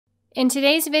In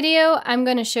today's video, I'm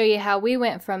going to show you how we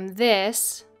went from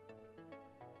this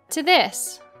to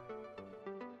this.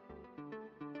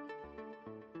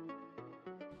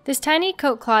 This tiny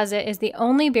coat closet is the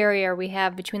only barrier we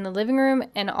have between the living room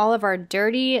and all of our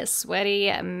dirty, sweaty,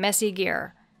 messy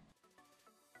gear.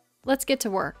 Let's get to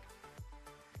work.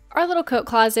 Our little coat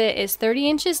closet is 30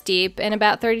 inches deep and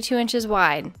about 32 inches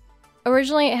wide.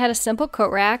 Originally, it had a simple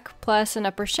coat rack plus an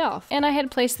upper shelf, and I had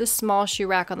placed this small shoe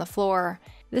rack on the floor.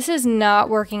 This is not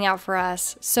working out for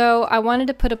us, so I wanted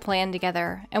to put a plan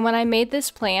together, and when I made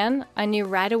this plan, I knew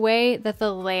right away that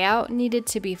the layout needed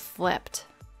to be flipped.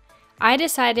 I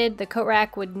decided the coat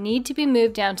rack would need to be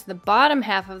moved down to the bottom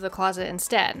half of the closet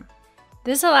instead.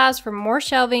 This allows for more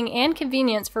shelving and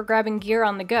convenience for grabbing gear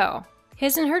on the go.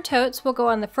 His and her totes will go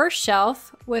on the first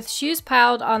shelf, with shoes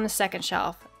piled on the second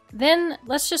shelf. Then,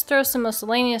 let's just throw some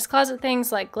miscellaneous closet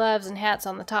things like gloves and hats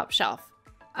on the top shelf.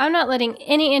 I'm not letting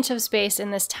any inch of space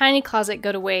in this tiny closet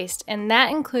go to waste, and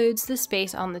that includes the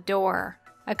space on the door.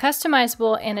 A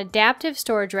customizable and adaptive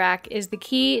storage rack is the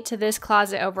key to this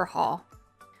closet overhaul.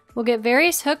 We'll get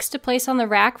various hooks to place on the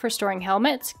rack for storing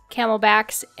helmets,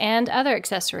 Camelbacks, and other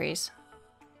accessories.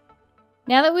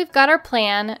 Now that we've got our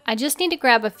plan, I just need to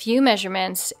grab a few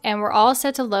measurements, and we're all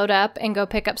set to load up and go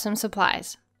pick up some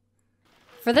supplies.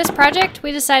 For this project,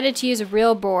 we decided to use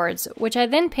real boards, which I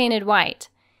then painted white.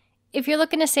 If you're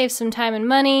looking to save some time and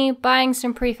money, buying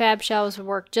some prefab shelves would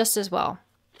work just as well.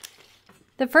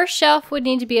 The first shelf would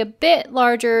need to be a bit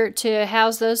larger to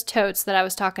house those totes that I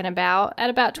was talking about, at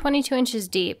about 22 inches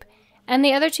deep, and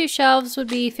the other two shelves would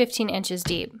be 15 inches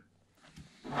deep.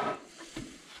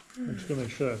 I'm just gonna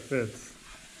make sure that fits.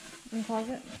 In the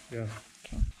closet? Yeah.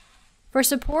 Okay. For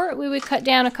support, we would cut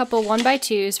down a couple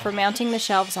 1x2s for mounting the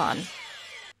shelves on.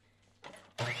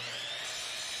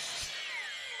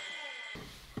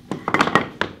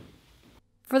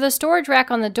 For the storage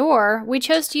rack on the door, we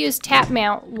chose to use tap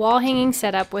mount wall hanging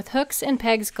setup with hooks and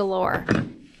pegs galore.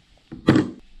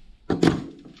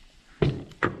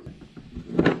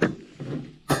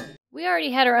 We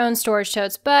already had our own storage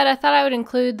totes, but I thought I would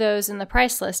include those in the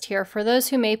price list here for those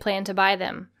who may plan to buy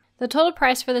them. The total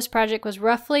price for this project was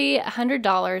roughly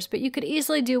 $100, but you could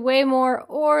easily do way more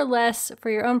or less for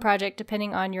your own project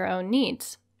depending on your own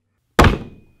needs.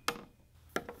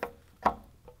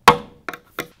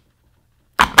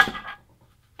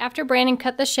 After Brandon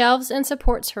cut the shelves and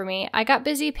supports for me, I got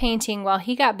busy painting while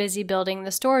he got busy building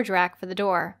the storage rack for the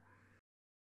door.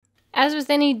 As with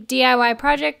any DIY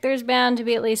project, there's bound to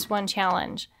be at least one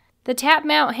challenge. The tap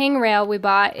mount hangrail we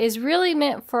bought is really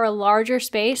meant for a larger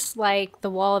space like the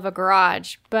wall of a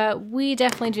garage, but we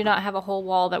definitely do not have a whole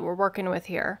wall that we're working with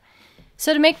here.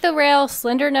 So to make the rail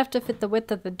slender enough to fit the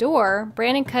width of the door,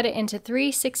 Brandon cut it into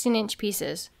 3 16-inch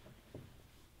pieces.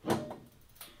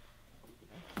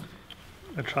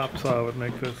 A chop saw would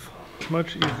make this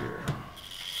much easier.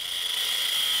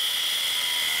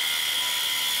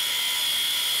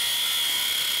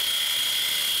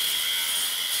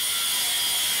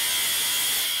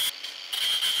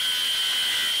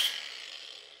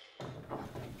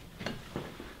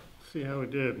 See how we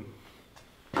did.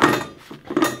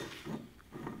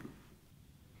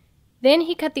 Then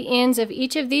he cut the ends of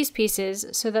each of these pieces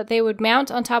so that they would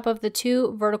mount on top of the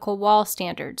 2 vertical wall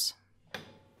standards.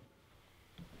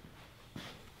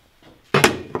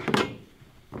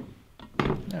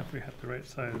 Now if we have the right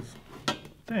size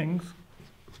things,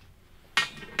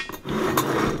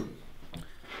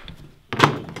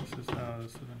 this is how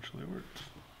this eventually works.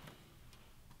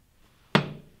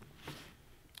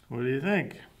 What do you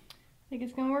think? I think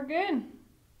it's gonna work good.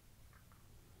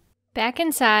 Back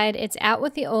inside, it's out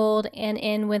with the old and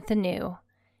in with the new.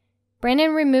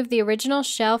 Brandon removed the original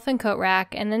shelf and coat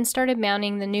rack and then started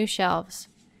mounting the new shelves.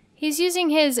 He's using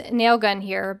his nail gun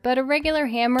here, but a regular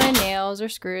hammer and nails or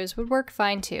screws would work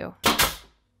fine too.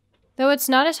 Though it's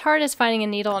not as hard as finding a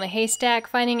needle in a haystack,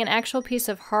 finding an actual piece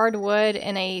of hard wood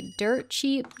in a dirt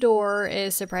cheap door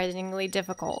is surprisingly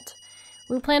difficult.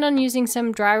 We plan on using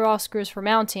some drywall screws for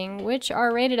mounting, which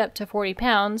are rated up to 40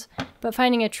 pounds, but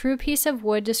finding a true piece of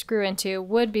wood to screw into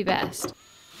would be best.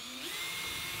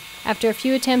 After a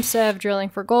few attempts of drilling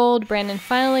for gold, Brandon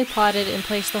finally plotted and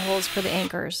placed the holes for the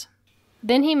anchors.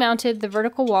 Then he mounted the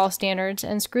vertical wall standards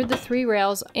and screwed the 3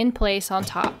 rails in place on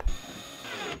top.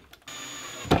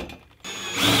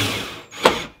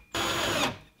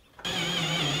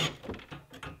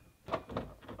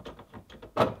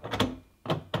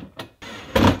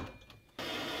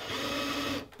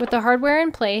 With the hardware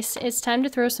in place, it's time to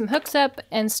throw some hooks up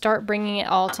and start bringing it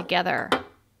all together.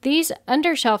 These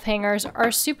undershelf hangers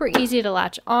are super easy to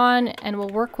latch on and will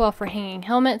work well for hanging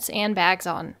helmets and bags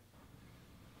on.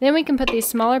 Then we can put these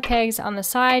smaller pegs on the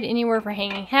side anywhere for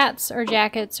hanging hats or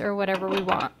jackets or whatever we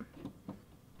want.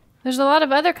 There's a lot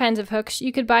of other kinds of hooks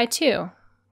you could buy too.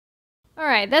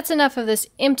 Alright, that's enough of this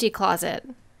empty closet.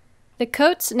 The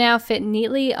coats now fit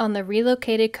neatly on the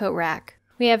relocated coat rack.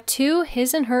 We have 2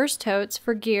 his and hers totes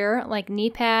for gear like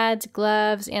knee pads,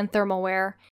 gloves, and thermal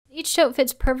wear. Each tote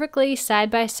fits perfectly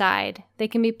side by side. They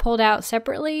can be pulled out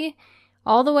separately,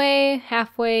 all the way,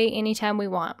 halfway, anytime we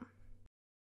want.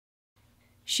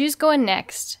 Shoes go in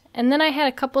next, and then I had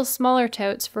a couple smaller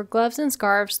totes for gloves and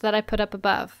scarves that I put up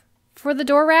above. For the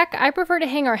door rack, I prefer to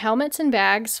hang our helmets and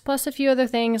bags, plus a few other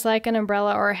things like an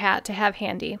umbrella or a hat to have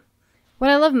handy. What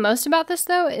I love most about this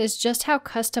though is just how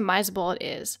customizable it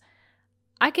is.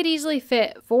 I could easily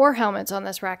fit 4 helmets on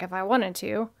this rack if I wanted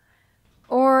to.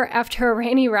 Or after a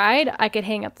rainy ride, I could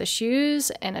hang up the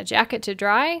shoes and a jacket to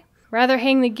dry. Rather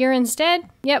hang the gear instead?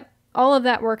 Yep, all of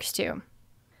that works too.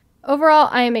 Overall,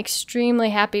 I am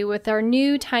extremely happy with our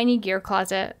new tiny gear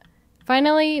closet.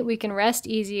 Finally, we can rest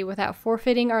easy without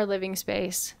forfeiting our living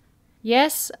space.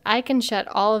 Yes, I can shut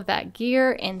all of that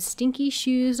gear and stinky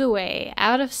shoes away,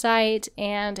 out of sight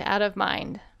and out of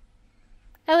mind.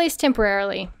 At least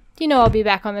temporarily. You know I'll be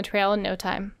back on the trail in no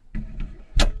time.